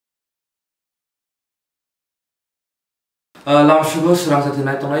Lamshugo Srangati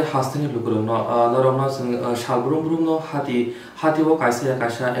Night Hastini Lugro, Noromnos and Shalbrum no Hatiwo Kaisa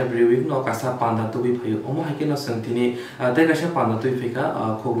Kasha every week no Casa Panda to be paid. Omo Hakino Santini, Dekasha Panda to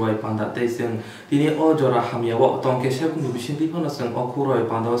Fika, Khuk Panda, they sing Tini Ojora Hamiawa, Tonkesha, Nubishin Piponasan, or Kuroi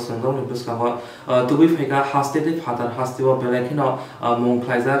Panda, Sangam, Buskava, to be Fika, Hastati Hatter, Hastiwa Belakino, Mon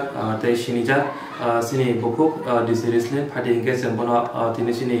Klaizak, Te Shinija, Sini Bukuk, Rislyn, Patti Engage and Bona,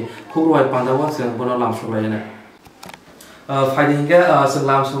 Tinisini, Kuroi Panda was and Bona Lamshugo. Fighting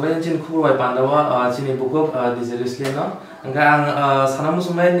selam sungai jin Ruai Panda wa sini buku di Rislyn no, angka sana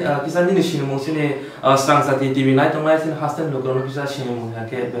musuhnya kisah ini sini musuhnya serang saat di TV night orang lain hasten lokal kisah sini musuhnya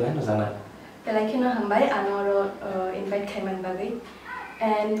ke bagaimana sana? Bagaimana kena hambai anoro invite kaiman bagai,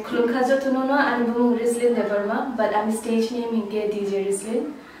 and Khuk aja tu nono anu Rislyn development, but am stage name hingga DJ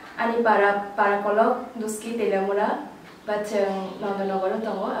Rislyn, ani para kolog duski telemura, but nono nono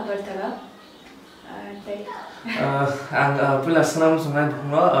tahu agar tera, ang pula senam sungai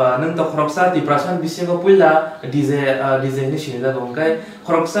bunga neng to koroksa di perasaan bising ko pula DJ ini sini dah dongkai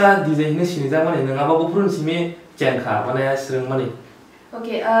koroksa DJ ini sini dah mana neng apa bupurun sini jengkar mana ya sering mana?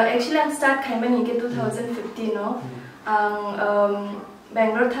 Okay, actually I start kaiman ini 2015 no,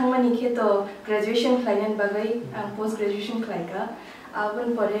 Bangalore thang mana ini to graduation klien bagai, post graduation klien ka,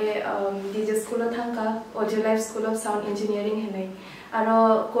 अपन परे DJ school thang ka, Audio Life School of Sound Engineering है नहीं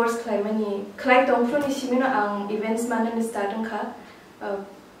Aro course claimani, claim tongfro ni simino ang events mana ni starting ka,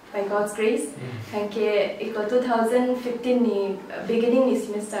 by God's grace, hangke iko 2015 ni beginning ni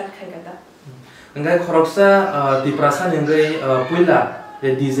simi start kai kata. Enggak koroksa di perasaan enggak pula,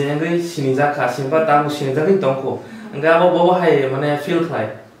 DJ enggak sinija ka, simpa tamu sinija ni tongko, enggak bawa hai mana feel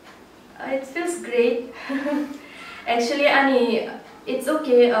claim. It feels great. Actually, ani it's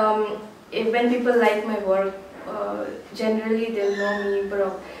okay. When people like my work. Generally they'll know me,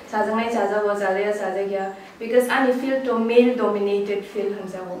 bro. Sajangai saja was alaya saja kya because I feel to male-dominated field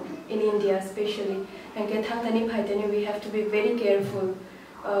in India especially. Anke thang tani bhaitani we have to be very careful.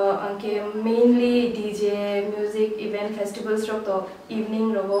 Anke mainly DJ, music, event, festivals rogo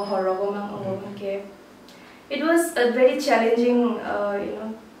evening rogo hor rogo mang anke. It was a very challenging,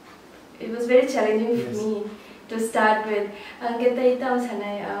 it was very challenging for me to start with. Anke taita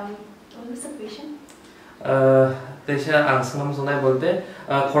sanai what was the question? त्यसै आंसंगम सुनाई बोलते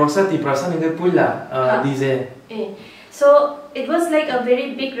खरकसा तिप्रासा निगे पुला DJ. So it was like a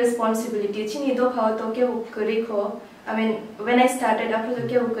very big responsibility. Chini do khao to ke ukuri ko. I mean when I started after to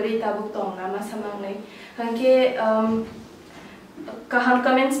ke ukuri tabuk tong na masamang nei. Hangke kaham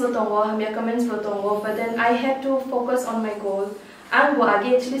comments botongo, hamya comments botongo, but then I had to focus on my goal. Ang wo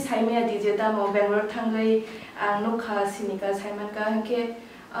age actually saimya DJ ta mo Bangalore thangai ang no kha sinika saiman ka hangke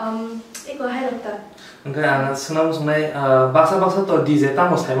iko hai rakta. Enggak, anak senam sungai baksa to DJ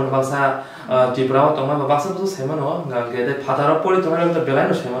tamu Simon baksa di Purawa tongma baksa tu Simon oh, enggak kita patara poli tongma kita belain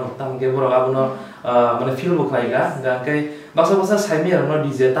no Simon, tamu kita pura abuno mana film bukai ga, enggak kayak baksa Simon no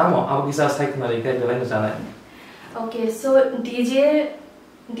DJ tamu, aku bisa saya kenal kayak belain no sana. Okay, so DJ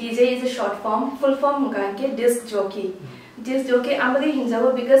is a short form, full form enggak kayak disc jockey. Disc jockey ambil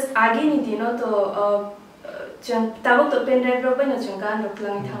hinjawa because agi ni dino to tabuk to pen drive ro na chungkan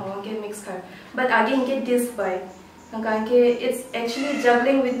roklang thang ke mix kar but again ke disc by kan ke it's actually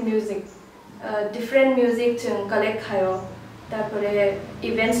juggling with music different music chung collect khayo tapore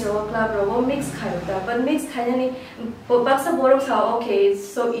events ro club ro mix khayo ta but mix khaya ni baksa borok sa okay it's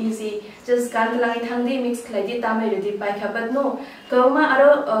so easy just gan lang thang di mix khlai di tamai redi pai kha but no kawma aro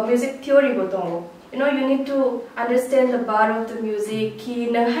music theory botong you need to understand the bar of the music.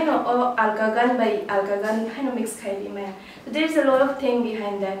 Ki nang haino o algagan by algagan haino mix khaili ma. There is a lot of thing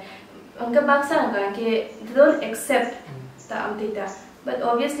behind that. Angka baksa angka ke they don't accept ta amtita. But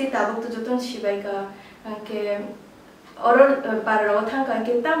obviously tabuk to joton shibai ka angke oral pararo thang ka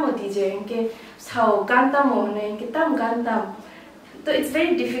angke tamo DJ angke sao ganta mo na angke tam gantam. So it's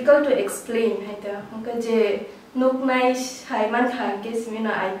very difficult to explain haita. Angka je Nuk nice, Haiman Khan case,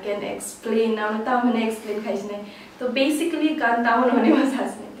 I can explain now. Tam explain Kaisne. So basically, can Tam only was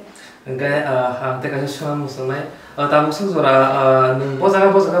happening. Okay, take a sham Musulmai. Tamusan Zora,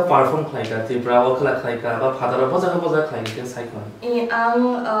 Bozaga perform like a Twiprajwk like a Panda Bozaga like a cyclone.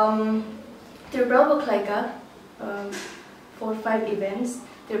 Twiprajwk like 4-5 events.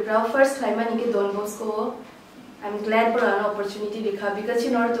 Twiprajwk first climate in Don Bosco. I'm glad for an opportunity because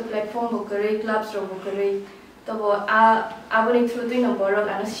in order to platform bookery, clubs or bookery. तबो आबोनी through दुई number और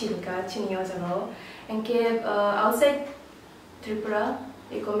आना शिलका चिनिया जनो इनके outside Tripura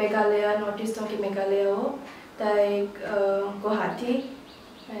एको Meghalaya north east के मेघालय हो ताई Guwahati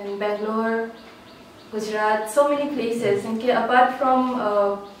and Bangalore Gujarat so many places इनके apart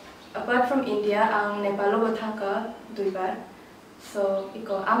from India India ang Nepal bathangka duibar. So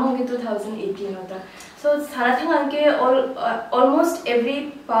iko among 2018 ota. So sarathang anke almost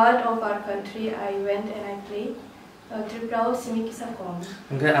every part of our country I went and I played. Twiprajwk simi kisa kom.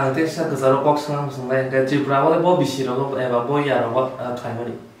 Okay, ang tesa kasaro kok sang sungai. Okay, Twiprajwk bo bisiro bo eba bo yaro bo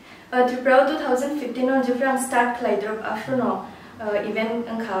thaimani. Twiprajwk 2015 on jufrang start klaidrop after no event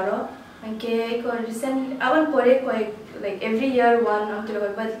ang kharo. Anke ko recent awan pore ko like every year one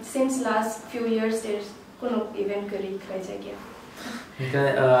but since last few years there's kono event kari khlai jagya.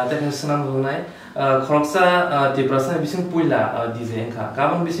 Okay, teka senang bungai. Khoroksa Twiprajwk bising puila DJ engka.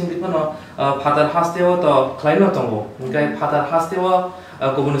 Kabang bising bitmano father hastewa to klaino tongo. Okay, father hastewa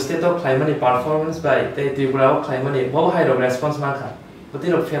kubun state to klaimani performance by te Twiprajwk klaimani bo high response manka. What did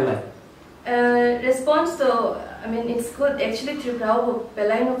you feel like? Response to I mean it's good actually Twiprajwk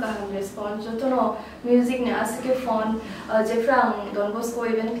pelai no kaham response joto no music ne asake phone jefrang Don Bosco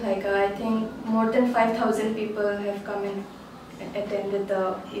event like I think more than 5,000 people have come and attended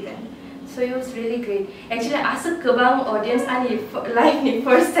the event. So it was really great. Actually, as a kabang audience, ani live ni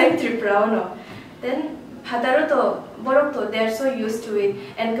first time Twiprajwk no. Then hadaro to borok to they are so used to it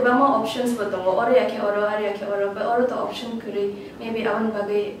and kabang mo options batongo oro yake oro but oro to option kuri maybe awan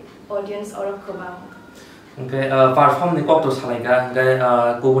bagai audience oro kabang. Okay, perform ni kok to salaiga. Okay,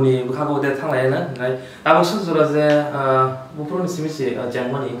 kubuni bukhago de thanglai na. Okay, abang sura je bupron simisi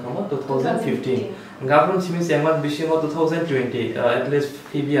January kamo 2015. Gapron simisi emang bisimo 2020 at least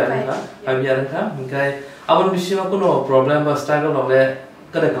 5 year ka 5 year ka. Okay, abang bisimo kuno problem ba struggle ole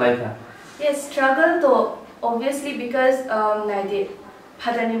kada kalai ka. Yes, struggle to obviously because naide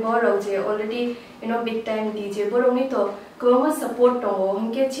hadani boro je already big time DJ boro ni to koma support tongo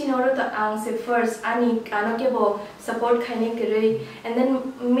hanke chinoro to ang se first ani ano ke bo support khani kre and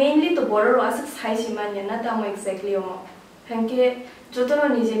then mainly to boro ro asak sai simanya na tamo exactly omo hanke jotono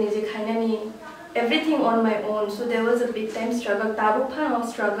nije khana ni everything on my own, so there was a big time struggle. Tabu phano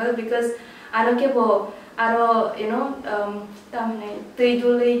struggle because ano ke bo aro tamne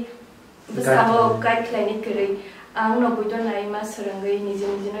tuiduli busabo guide clinic kare ang no buito nai ma sarangai nije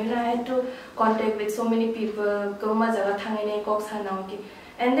no I had to contact with so many people koma jaga thangene kok sanao ki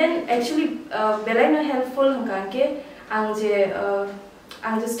and then actually belai no helpful hangkan ke ang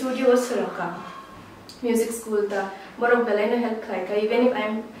je studio sarangka music school ta borok belai no help khai ka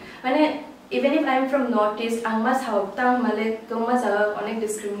even if I'm from Northeast, ang mas hauptang male kung mas onek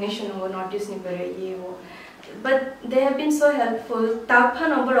discrimination ng Northeast ni pare yewo. But they have been so helpful. Tapha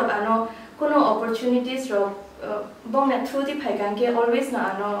number of kuno opportunities ro bong na through the phaikan ke always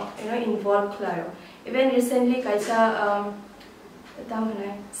na involved klayo. Even recently kaisa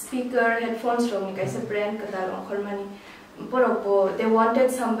speaker headphones ro ni kaisa brand kadalong khormani. Poropo they wanted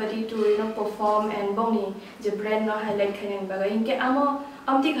somebody to perform and bong ni je brand no highlight khanen baga inke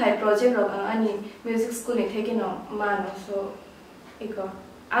amti khai project ro ani music school ni theke no mano so iko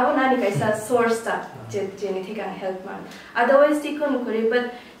abo nani kaisa source ta je ni theka help man otherwise tikon kore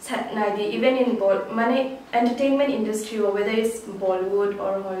but nadi even in mane entertainment industry or whether it's Bollywood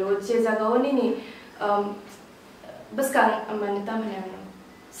or Hollywood je jaga oni ni bas kan mane ta mane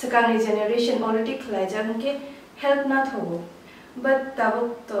second generation already khlai jang ke help na thobo but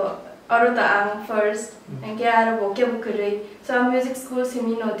tabuk to aro ta ang first and ke aro bo ke bukre so music school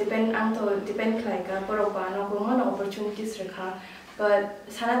simino depend khlai ka porobano ko mon opportunities rakha but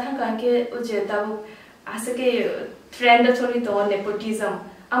sana thang kan ke uje tabu asake trend choli to nepotism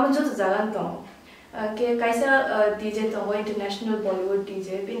am jo jagan to ke kaisa DJ to international Bollywood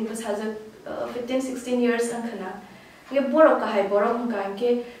DJ bin bas has 15-16 years ang khana ye boro ka hai boro kan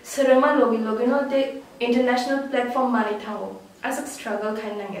ke sarama logi no te international platform mani thango asak struggle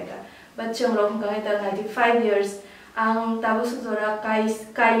khain nangeta but chomrong ka ta 95 years ang tabu sudora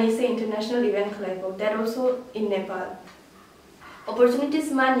kai ni se international event khlai ko that also in Nepal opportunities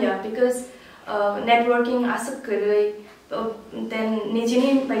mania because networking asak kare then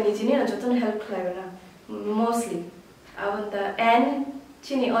nijini na joton help khlai na mostly avanta and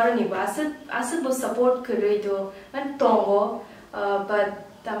chini orani ba asak bo support kare do man tongo but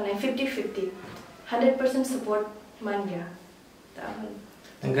tamne 50-50 100% support mania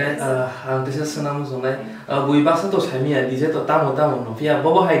Okay, ang tesa senang sungai, bui bahasa tu saya ni, DJ tu tamu no, via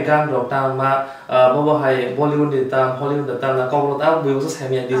bobo hai gang dok ma bobo hai Bollywood datang, Hollywood datang, na kau tahu bui bahasa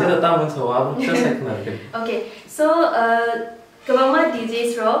saya ni, DJ tu tamu so, apa saya kenal. Okay, so kebama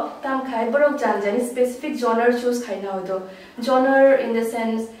DJs ro, tam kai borok janjani specific genre choose kai na hodo, genre in the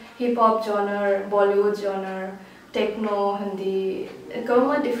sense hip hop genre, Bollywood genre. Techno, Hindi,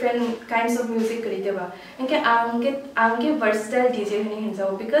 kama different kinds of music करते बा इनके आंगे versatile DJ Honey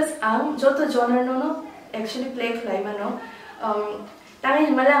हिंसाओ because आंग जो तो genre no actually play खलाई मानो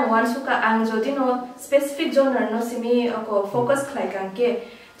Tangi himala one suka ang jodi no specific genre no simi ako focus khlai kangke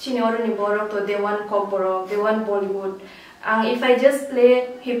chini oru ni borok to they want Khuk borok they want Bollywood ang if I just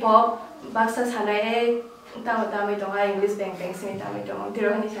play hip hop baksa sanai tamai tonga English bang simi tamai tonga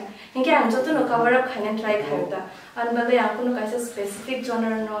tiro ni sa inke ang joto no cover up khanen try khaita an bale ang kuno kaisa specific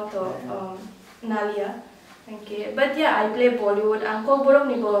genre no to nalia okay but yeah I play Bollywood ang Khuk borok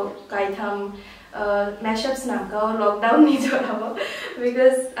ni bo kai tham mashups namka lockdown ni jorabo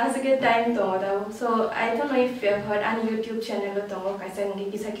because as a good time to so I don't know if you have heard on YouTube channel to kaisa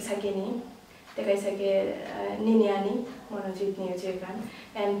ngi kisa ke ni te kaisa ke niniani monojit ni jekan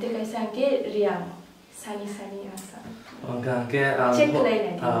and te kaisa ke riang sani asa angka ke check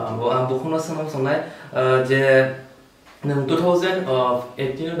lai na ang bukhono sanam sonai je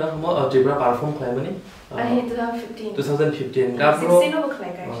 2018 na mo Tripura perform khlai mani 2015 kapro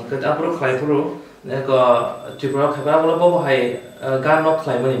kapro khlai pro neko Tripura khaba bola bo hai gan no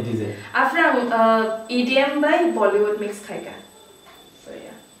khlai mani DJ after EDM by Bollywood mix khaika so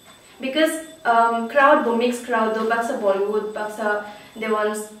yeah because crowd bo mix crowd do baksa Bollywood baksa they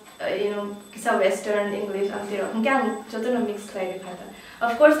want kisa western English antiro ngam joto no mix khlai khata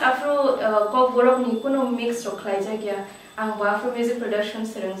of course after Khuk borok ni kuno mix ro khlai jagya ang afro music production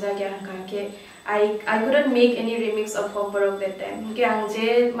serang jagya ke I couldn't make any remix of Khuk borok that time ke ang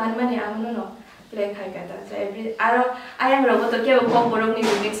je manmani ang no play khai kata so every I am robot ke Khuk borok ni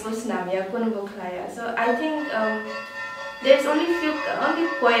remix was namya kuno bo khlaya so I think there's only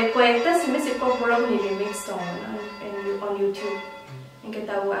quite music Khuk borok ni remix song on YouTube inke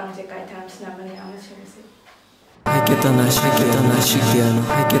tahu ang je kai times namani ang music Hay que tan ashikiano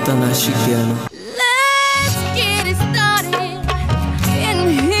Let's get it started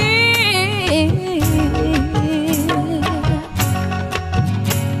in here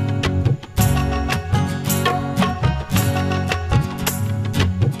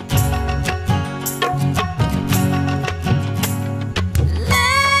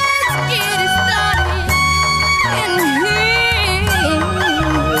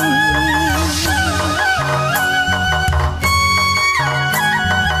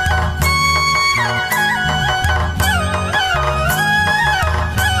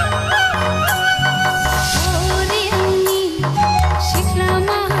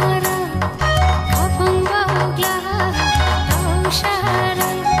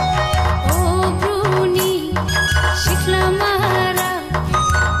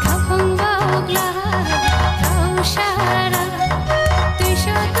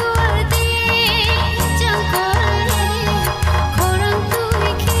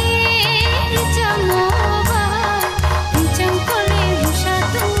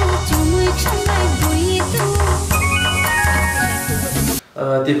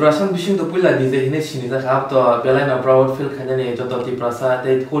Tiprasa bising to pula DJ hine sini da khap to belana proud feel khane ne joto Tiprasa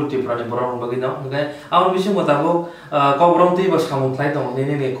te whole Tripura ni borong bagino ngai aun bising motabo Khuk borong ti bas khamu khlai tong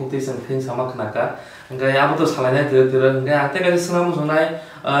ne Khuk ti sang thing sama khnaka ngai abo to salana tir ngai ate ka snam sonai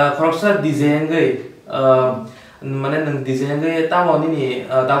khoroksa DJ ngai mane nang DJ ngai tamo ni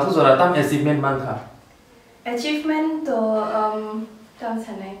ta su zora tam achievement man kha achievement to tam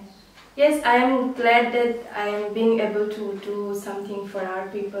sanai. Yes, I am glad that I am being able to do something for our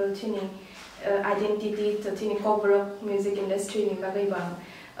people, chini identity, to chini Khuk borok music industry ni bagai bang.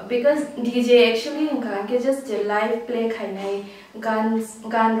 Because DJ actually kan ke just live play khai nai,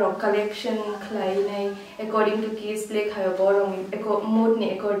 gan rock collection khai nai, according to keys play khai borong, mood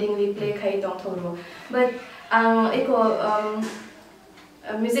ni accordingly play khai tong thoro. But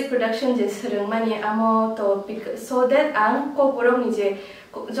music production je serang mani amo topic so that ang Khuk borok ni je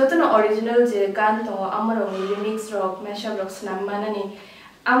joto no original je gan to amorong remix rock mashup rock snam manani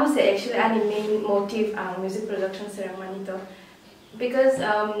amo se actually ani main motive ang music production serang mani to because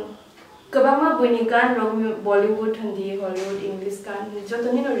kabama buni gan rock Bollywood hindi Hollywood English gan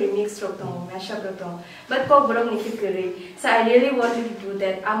joto ni no remix rock to mashup rock to but Khuk borok ni keep kari so I really wanted to do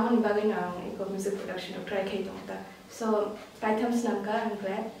that amo ni bagay na music production try kai to ta so items namka I'm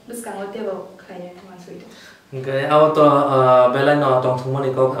glad bus kangote bo kaya mansuito okay auto belano tong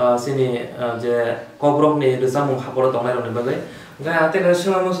thumani ko sini je Khuk borok ni resamung haporo tongnai roni bagai ngai ate ka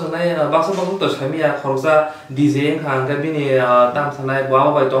singamo sonai baksa baksa to chamia khorsa DJ khang ka bini tam sanai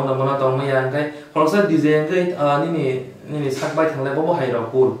bawa bai tong na mona tong maya ngai khorsa DJ ngai ni sakbai thanglai bo hai ro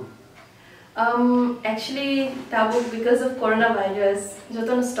cool actually tabu because of coronavirus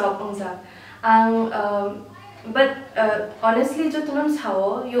joton stop ongsa but honestly joton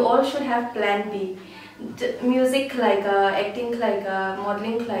sao you all should have plan B music like acting like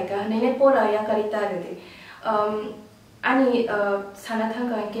modeling like nene pora ya karita gade ani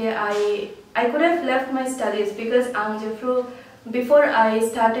sanathang ke I could have left my studies because ang jefru before I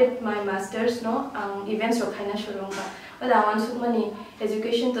started my masters, no, events ro khaina shurunga. But I want money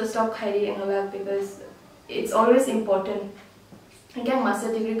education to stop khairi engala because it's always important. Again,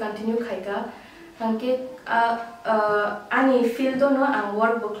 master degree continue khaika. Hanke ani field do no ang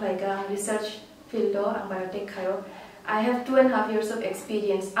workbook khaika research field do ang biotech khayo. I have 2.5 years of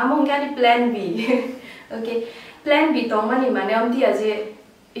experience. Among gani plan B. Okay, plan B to mani mane amti aje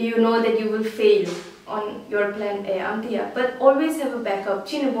you know that you will fail on your plan A amtia, but always have a backup.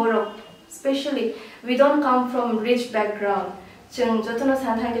 Chine boro, especially we don't come from rich background. Chung jotono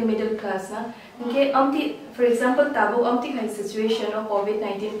sanha ke middle class na. Okay, amti for example tabu amti kai situation of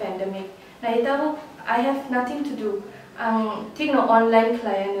COVID-19 pandemic. Na itabu I have nothing to do. Think no online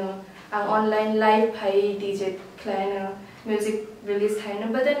client, online live pai DJ client, music release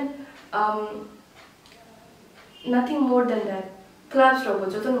client, but then nothing more than that. Clubs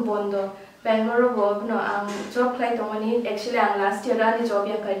robo jotono bondo. Bangalore work no job like tomani actually last year ani job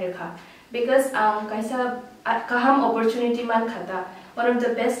ya kar rakha because kaisa kaham opportunity man khata one of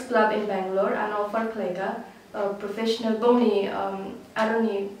the best club in Bangalore and offer like a professional boni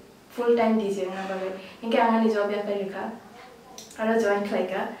aroni full time DJ na bare inke angani job ya kar rakha ara join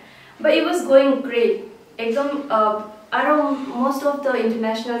like but it was going great ekdom around most of the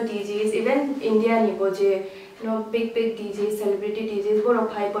international DJs even India ni boje big DJs, celebrity DJs,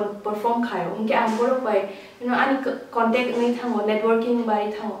 borok hai perform khayo. Unke ang borok bai, ani contact nahi thango, networking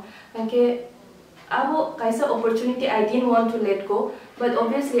bari thango. Unke abo kaisa opportunity I didn't want to let go, but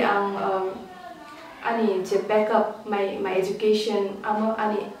obviously ani je backup my education,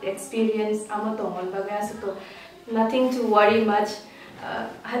 ani experience, tongon bagaya so nothing to worry much.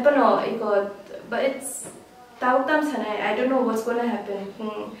 But it's I don't know what's gonna happen.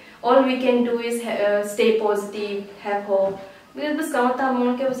 All we can do is stay positive, have hope. Because bas kamata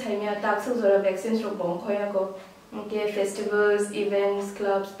mon ke usai me taksu zora vaccines ro bong khoya ko. Okay, festivals, events,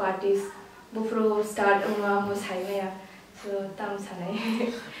 clubs, parties, bufro start unga usai me ya. So tam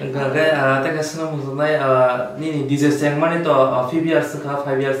sanai. Engga ta kasna muzunai ni DJ sang mane to 5 years ka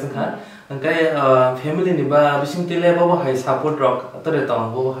 5 years ka. Engga family ni ba bising tile ba hai support rock tare ta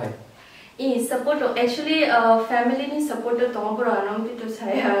bo hai. Support actually family ni support to tombo anam to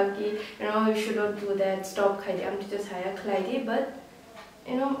saya ki you should not do that, stop khai am to saya khlai but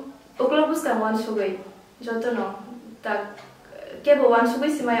oklo bus ka wan sugai joto no tak ke bo wan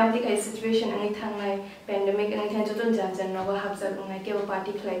sugai sima am di kai situation ani thangnai pandemic ani than joto jan no ba habsa ngai ke bo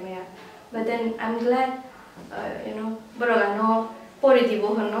party khlai me but then I'm glad boroga no pori di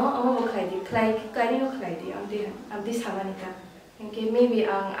bo hono amo bo khlai di kai no khlai di am di samanita. Okay, maybe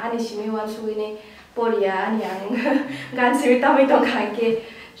ani shimi wan suine poria ani gan simi tamai tong khanke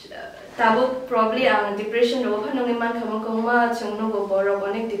tabu probably depression ro phanong man khamong kongma chungno go boro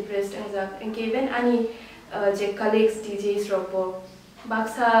onek depressed angza okay even ani je colleagues DJs ropo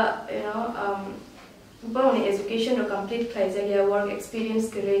baksa bone education ro complete khai ja work experience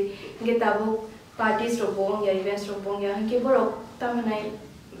kare nge tabu parties ro bong ya events ro bong ya ke boro tamanai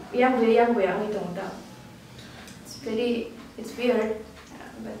yang go ani tong ta it's weird,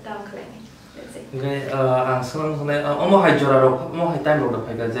 but I'm claiming. That's it. Okay, someone say, "Omo hai jora ro, omo hai time ro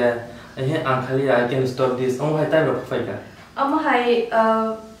phai ka je. Khali I can stop this. Omo hai time ro phai ka." Omo hai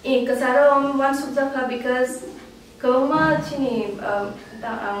kasaro one subject because kama chini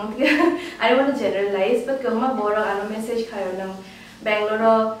I don't want to generalize, but kama boro ano message khayo nang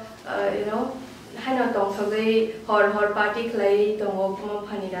Bangalore, haino tong sabai hor party khlai tongo pumo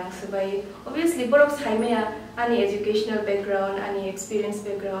phanirang sabai obviously borok saimea ani educational background ani experience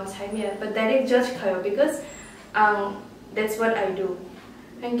background saimea but direct judge khayo because that's what I do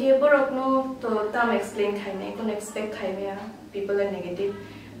and ke borok no to tam explain khaine kon expect khaimea people are negative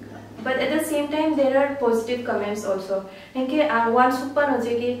but at the same time there are positive comments also and ke one super no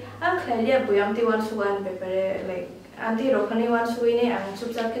je ki khlailia buyamti one sugan paper like anti rokhani one suine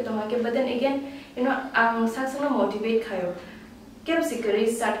subject ke tomake but then again saksana motivate khayo kep sikari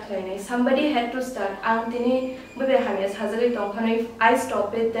start khaine somebody had to start tini bube hamia sajali tongkhane if I stop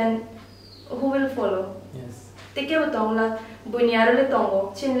it then who will follow yes tike tongla bunyarole tongo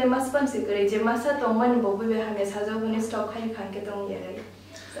chinle maspan sikari je masa tongman bube hamia sajabuni stop khai khanke tong yarai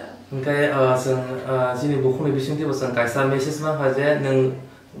okay sini bukhuni bisinti basan kaisa message ma haje nang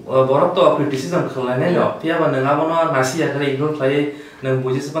borok to criticism khalane no piaba nanga bono nasi ya kare ignore khlai nang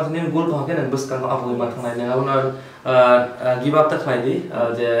buji sepan nin goal phake nang bus kan abu ma thangai nanga bono give up ta khlai di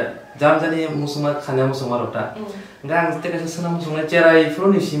je jam jani musuma khana musuma rota gang te ka sana musuma cherai fro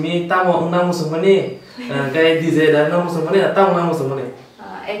ni simi tamo ungna musuma ni kai dj da no musuma ni tamo na musuma ni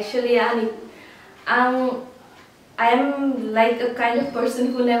actually I am like a kind of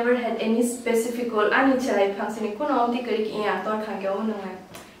person who never had any specific goal. Ani charai function ko no amti kari ki ya tor khang gyo no ngai.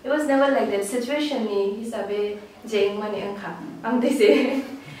 It was never like that situation ni hisabe jeng mani ang kha. Am dise.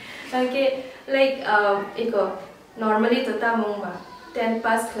 Okay, like eko normally to ta mong ba 10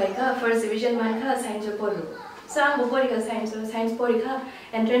 pass like first division man kha science polu. So I'm going to science porika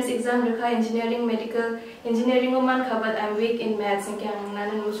entrance exam rekha engineering medical engineering man kha but I'm weak in maths and I'm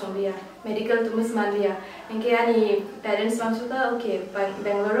nanan musombiya medical tumus manliya and ani parents want to okay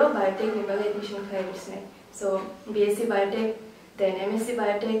Bangalore biotech level admission kha Rislyn. So BSc biotech then MSc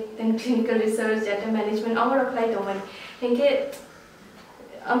biotech then clinical research data management all apply to man and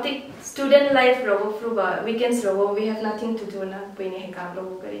student life robo fruba weekends robo we have nothing to do na pwede hai kaam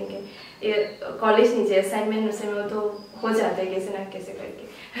robo karenge college niche assignment no same to ho jata hai kaise na kaise karke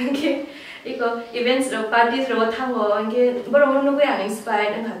okay iko events ro parties ro thango ange boro no ko yang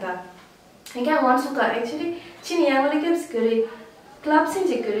inspired an khata ange I want to ka actually chini yang like skari club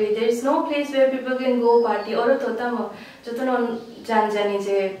sin jikari there is no place where people can go party or to tamo jotono janjani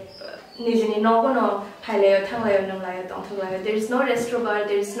je nijini no kono phailayo thanglayo nanglayo tongthlayo there is no restaurant bar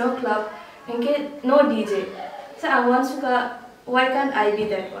there is no club and no DJ so I want to why can't I be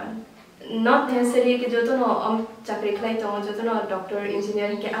that one not necessarily ke jotono chakri khlai tong jotono doctor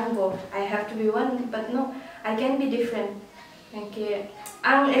engineering ke angbo I have to be one but no I can be different and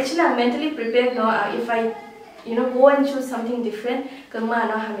I'm mentally prepared no if I go and choose something different kama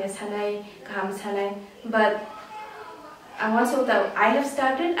no hame sanai kam sanai but I want to that I have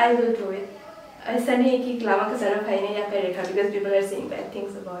started, I will do it. I suddenly keep lama ka sara phai ne ya perekha because people are saying bad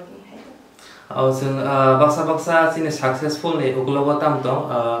things about me. Awesome. Baksa sini successful ne uklogo tam tong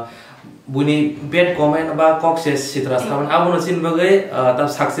buni bad comment ba success sitras kaman abono sin bagai tab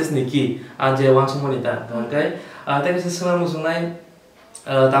success niki anje wan sumonita. Okay. Tapi sesuatu musungai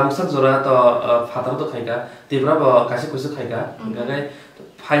tabuk sak zora to fatar to khaika tibra ba kasi kusu khaika. Okay.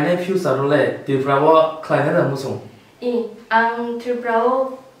 Final future role tibra ba khaina da musung. Ang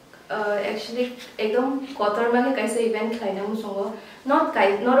Twiprajwk actually ekdom kotor ma ke kaisa event khlaina musongo not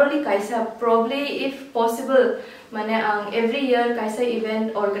only kaisa probably if possible mane ang every year kaisa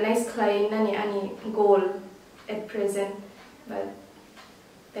event organize khlaina ni ani goal at present but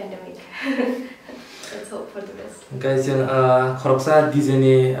pandemic let's hope for the best guys khoroksa DJ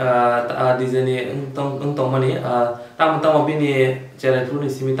ni tong mani tam bini chere phuni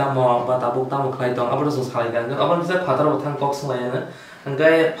simi tam ba tabuk tam khlai tong abro so salai gan abon bisa phatar bo thang kok sangai na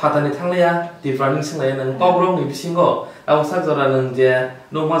angkai phatani thangleya di running sangai na kobrong ni bisingo aw sak jora nang je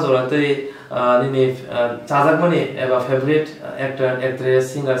noma jora tei ni chajak mani eba favorite actor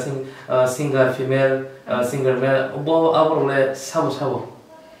actress singer female singer male bo abro le sabo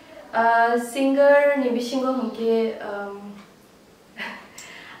singer ni bisingo hongke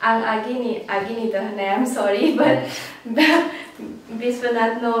ang agini dah na I'm sorry but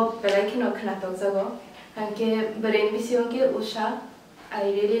Biswanath no belaki no khna toksago angke brain bision ke usha I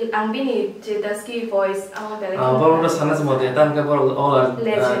really ambini je daski voice ang belaki boro sana semote tan ke boro all are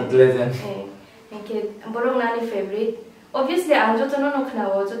legend angke boro nani favorite obviously ang jotono no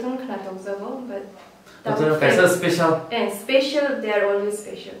khna toksago but kaisa special special they are always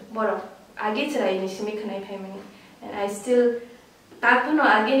special boro age chrai ni simi khnai family and I still Takuno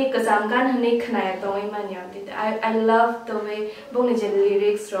again kazamgan hane khnaya tongoi mani I love the way bong je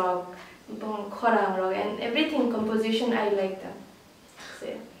lyrics rock bong khorang rock and everything composition I like that.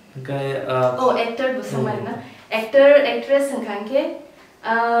 Okay actor busamai na actor actress hangke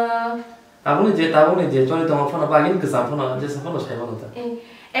abuni je choli tong phone bagin kazam phone je sapon sai bolo ta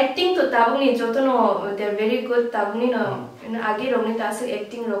acting to tabuni jotono they are very good tabuni no age rogni tasik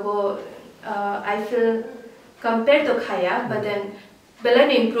acting rogo I feel compared to khaya but then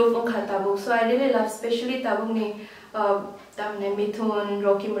Belan improve on Khatabuk, so I really love, especially Tabukni, Tamne Mithun,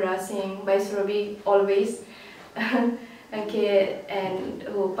 Rocky Mura Singh, Baisrobi, always. Okay, and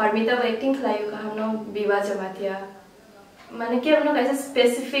Parmita acting Klayu Kahano, Biva Jamatia. Manake no guys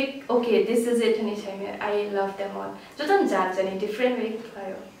specific, okay, this is it, I love them all. Jotan Jans in a different way,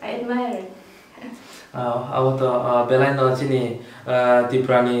 I admire it. About Belai no chini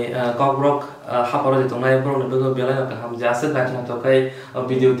Tiprani Khuk haparo jitong nai bro nebo Belai no kaham jaset na china to kai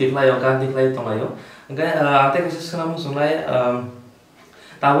video tiklai yo kan tiklai tong ayo ngai ate kaisa sanam sungai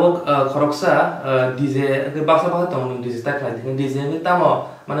tabuk khoroksa DJ ke baksa baksa tong DJ ta klai DJ ni tamo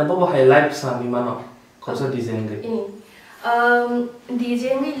mane bobo highlight sami mano khorsa DJ ngai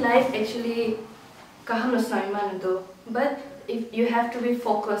DJ ni live actually kaham no sami mano do but if you have to be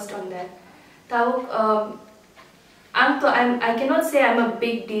focused on that I cannot say I'm a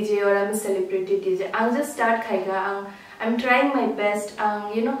big DJ or I'm a celebrity DJ. I'll just start khaiga. I'm trying my best.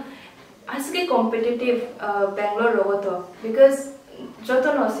 aske competitive Bangalore rogoto because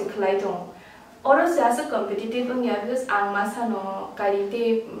joto no siklai to oro se as competitive ngya because ang masa no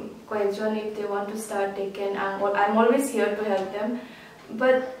karite koekjon if they want to start they can I'm always here to help them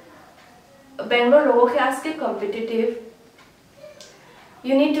but Bangalore rogo ke aske competitive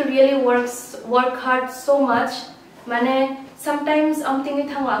you need to really work hard so much mane sometimes I'm thinking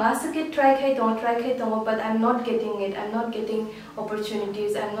try but I'm not getting it. I'm not getting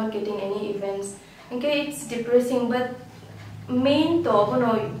opportunities. I'm not getting any events. Okay, it's depressing, but main to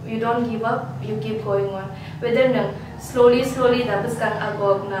you don't give up. You keep going on. Whether slowly that was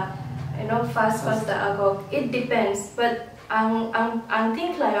agog na, fast the agog. It depends, but I'm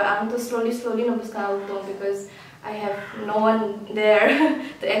think like I'm to slowly no because I have no one there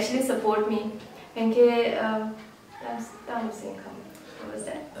to actually support me. Okay. That's income. What was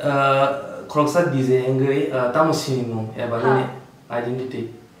that? Kroksa DJ angry tamo sinimung eba identity.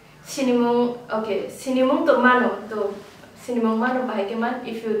 Sinimung okay. Sinimung to mano bahai ke man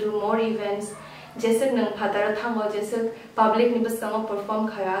if you do more events जैसे नंग father थांगो जैसे public निबस Congo perform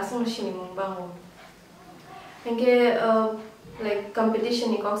खाया सुन sinimung bango. इनके like competition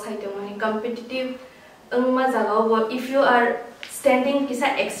निको site में competitive ma jagao if you are standing kisa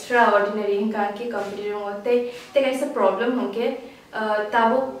extraordinary inka ki competition hote te kaisa problem hanke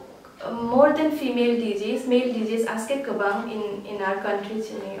tabo more than female DJs male DJs aske kabang in our country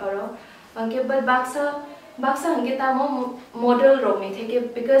chini oro hanke but baksa hanke tamo model ro me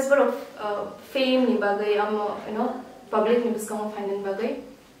theke because of fame ni bagai public ni biskam finance bagai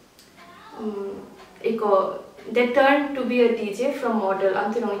eko they turn to be a DJ from model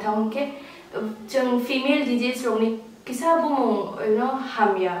antinong thamke jung female DJs rongni kisa bumong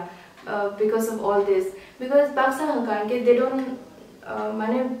hamya because of all this because baksa hankan ke they don't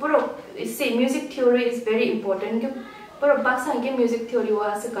mane puro say music theory is very important ke puro baksa hanke music theory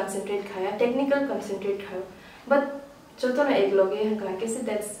was concentrate khaya technical concentrate khayo but joto na egloge hankan ke so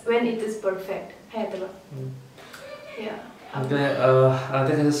that's when it is perfect hai to yeah okay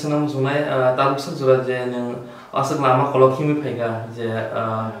ate ka sunam sunai taruk sa jura je nang asak lama koloki mi phaiga je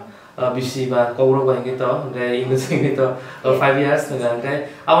BC ba kowro ba ngito ngai English ngito 5 years ngai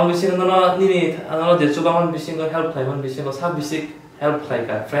awon BC no nini ano de chuba man BC no help khai man BC no sab BC help khai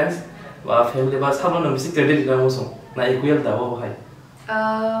ka friends ba family ba sab no BC credit na mo na equal da bo hai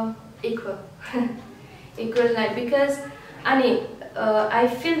equal like because ani I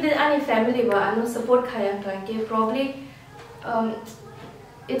feel that any family ba ano support khaya ke probably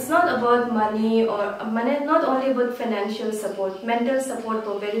it's not about money or money, not only about financial support, mental support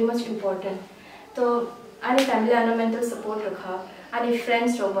is very much important. So, any family ano mental support rakha, any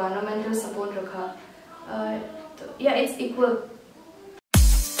friends roba ano mental support rakha. Yeah, it's equal.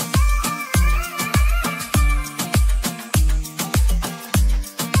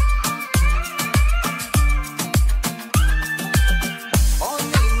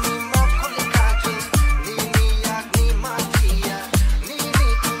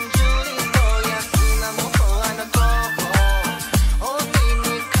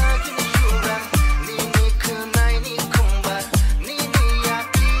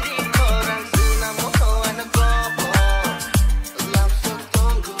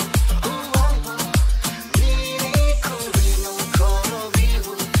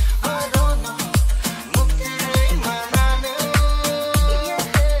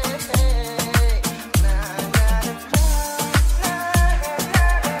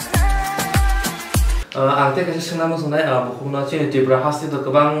 Angte kasi senang musnai bukunya cini Twiprajwk hasti tu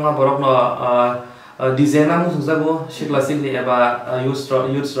kebang borok no desain namu sungsago siklasik li eba youth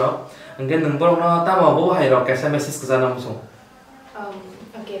rock. Angke neng borok no tamo bo hai rock kesa message kesan namu sung.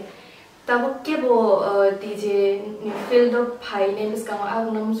 Okay. Tabo ke bo DJ ni field of high name is kamo ang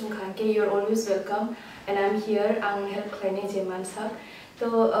namu sung ke you're always welcome and I'm here ang help kleine jeman sa. To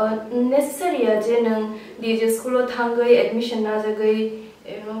necessary aje neng DJ school thangai admission na jagai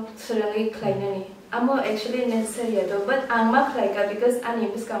surangai kleine ni. Amo actually necessary ato but ang mak like because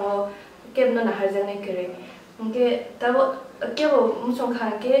ani bis kamo kebno na harjang nei kare unke tabo kebo musong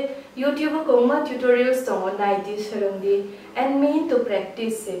khan ke YouTube ko ma tutorials to nai di surangdi and mean to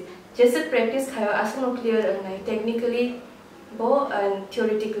practice se jese practice khayo asno clear nai technically bo and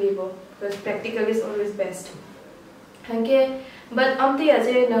theoretically bo because practical is always best hanke but amte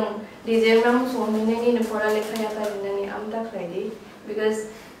aje nang DJ nam so ni pora lekha ya ka ni amta khaidi because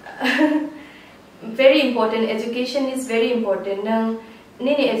very important. Education is very important. Nang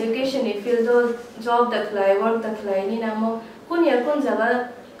nini education if you do job that lie work that lie ni namo kun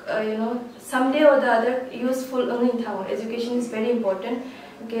jaga someday or the other useful only thang. Education is very important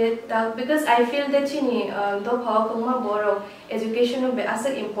Okay, because I feel that chini to how kongma borok education no be as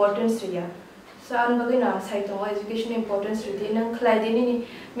importance riya. So an bagi na sai to education importance riya nang khlai dini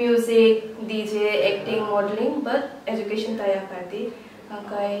music, DJ, acting, modeling, but education taya kardi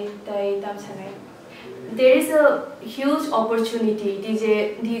kai tai tam sanai. There is a huge opportunity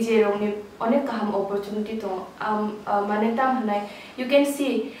DJ rongni onek kaham opportunity to mane tam hanai you can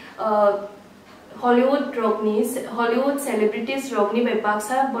see Hollywood celebrities rogni by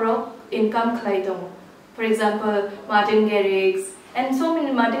baksa borok income khlai dong. For example, Martin Garrix and so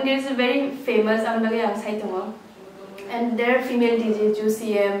many. Martin Garrix is very famous and there are female DJs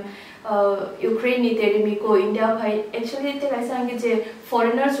JCM Ukraine ni terimiko India bhai actually te kaisa ange je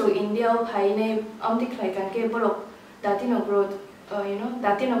foreigners ro India bhai ne amti khlai kan ke borok dati no growth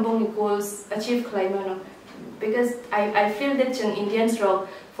dati no bong equals achieve khlai mano because I feel that Indians rock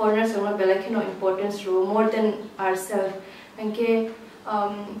foreigners are like importance role more than ourselves. And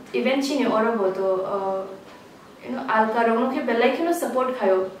eventually ora bodo alkarong ke like support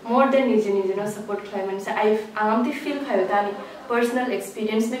khayo more than nije support climate. So I amti feel khayo tani personal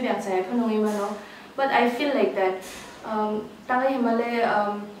experience maybe I'm saying but I feel like that tanga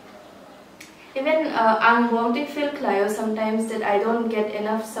himale even I'm wanting feel khayo sometimes that I don't get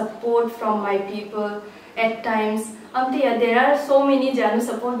enough support from my people at times. There are so many janu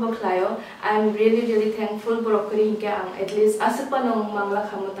support boklayo. I'm really thankful brokering ke at least aspanong mangla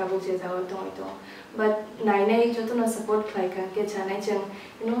khamu tabu je jaw to but nai joto no support khlai kan ke chanai chang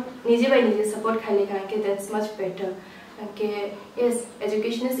nije by nije support khali kan ke that's much better. Okay, yes,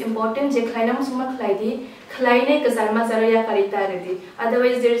 education is important. Je khlaina musuma khlai di khlai ne kasarma zaraya karita redi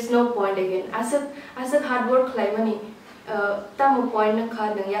otherwise there is no point again as hard work khlai mani tamu point na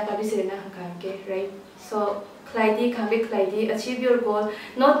kha nang ya kari sirena kan ke right. So Klaidi, achieve your goal.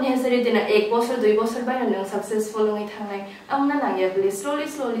 Not necessarily in a 1 bosser, 2 bosser by a successful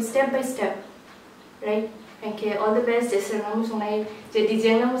slowly, step by step. Right? Okay, all the best. I'm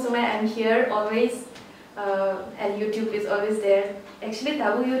here always. And YouTube is always there. Actually,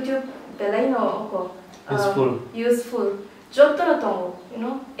 tabu YouTube useful.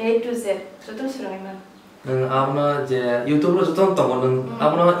 A to Z.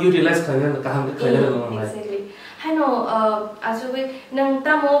 YouTube utilize exactly. I know as we nang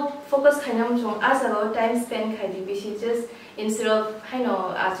tamo focus as about time spent just instead of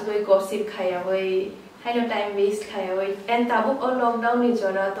as we gossip time waste and tabuk all lockdown ni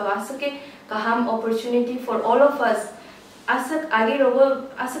jora to asuke kaham opportunity for all of us asak age rogo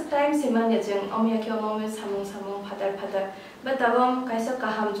asak time siman yajeng omya kyo mome samung phatar but tabam kaisa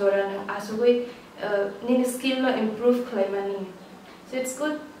kaham jora nang asugoi nin skill no improve klaimani so it's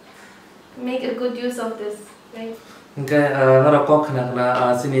good make a good use of this right okay nara kok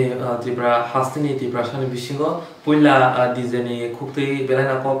khana sini Tripura hastini Tripura shani bishingo puila dizeni khukti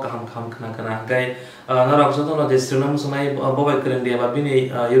belana kok kham khana gai nara obsoto no destinam sumai bobai kerende ba bini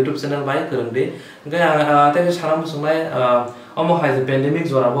YouTube channel bai kerende gai te saram sumai omo hai pandemic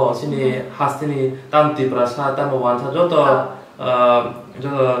jora bo sini hastini tam Tripura sa tam wan tha joto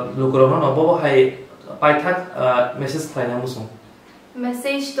lukuro no bobo hai paithak message khlaina musung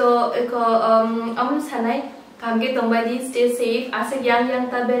message to am sanai kamge tombadi stay safe as a young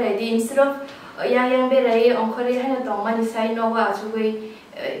ta berai instead of young berai onkhore hana tongmani sai no wa asugoi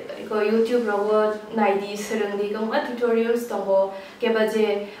ko YouTube rogo naidi serangdi gam tutorials tongo kebaje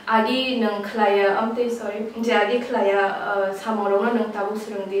agi nang khlaya amte sorry je agi khlaya samorong nang tabu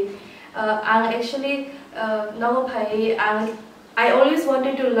serangdi actually no bhai I always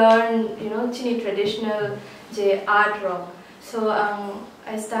wanted to learn Chini traditional art rock. So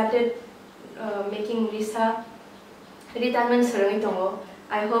I started making Rita man serangi tongo.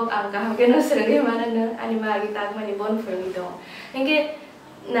 I hope angka hamke no serangi mana na anima agi tag mani bon serangi tongo. Engke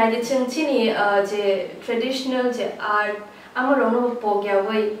nadi Chini traditional art amorono pogya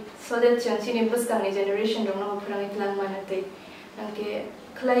way so that Chini buskang generation rono serangi lang mana te. Engke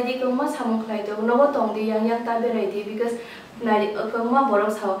khlai di ko mas hamong khlai to no tong di yang ta berai because nari akama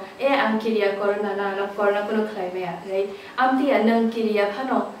borok sao ang kiriya corona na corona kuno khlai me right amti anang kiriya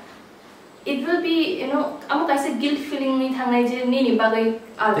phano it will be am kaise guilt feeling ni thangai je ni bagai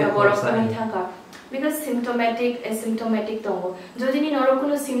alga borok ni thanga because symptomatic asymptomatic tongo jodi ni noro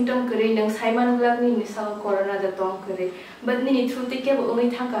kuno symptom kare nang saiman lag ni sa corona da tong kare but ni through te ke bo ngai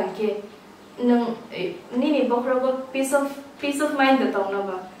thanga ke nang ni bokro peace of mind da tong na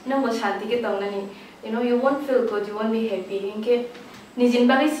ba nang bo shanti ke tong na ni you won't feel good, you won't be happy. Inke nijin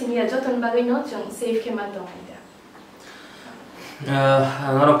bagi sini aja ton bagi no jeng safe ke matong ida.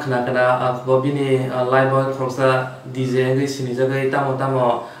 Narok kena aku bini live boy khoksa DJ ngai sini jaga tamo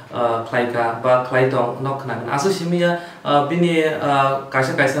khlaika ba khlai tong nok khana asu simia bini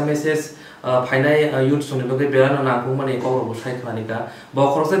kaisa kaisa message फाइनाय youth सुनि बगे बेरानो नांगौ माने cover साइ खानिका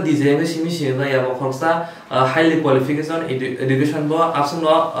बखरसा DJ ने सिमि सिना या बखरसा highly qualification education बो आसुन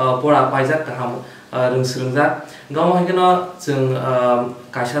परा पाइजा काहाम रोंसरोंजा गाव हायगेनो जों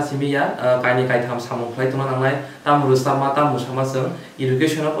कासा सिमिया काइनि काइथाम सामु फ्लाइ तना नांनाय तामुरु सामा जों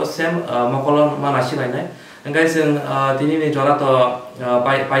एजुकेशन अफ सेम मकलन मानासि लायनाय गाय जों दिनैनि जरा तो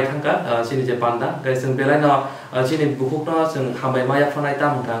पाइ थांका सिनि जे पान्दा गाय जों बेलायनो सिनि बुकुकनो जों हामबाय माया फनाय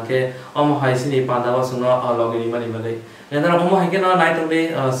तामुथांके अमहाय सिनि पान्दा बसनो लगिनि मानि बागै नेदार अमहायगेनो नायतंबे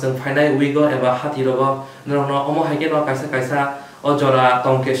जों फाइनाय उइगो एबा हातिरबो नरनो अमहायगेनो काइसा काइसा अजरा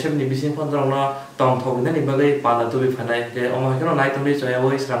तंके सेमनि बिसिं फनरनो तंग थगनि बागै पान्दा तुबि फाइनाय जे अमहायगेनो नायतंबे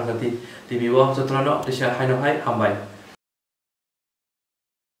जयाबो इस्रांगति टिभिबो जतनो दिशा हायनो हाय हामबाय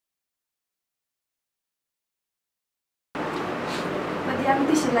yang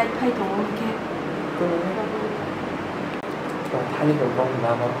di sini like pai dong ke tadi ke bang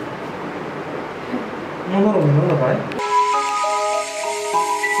lama nomor bai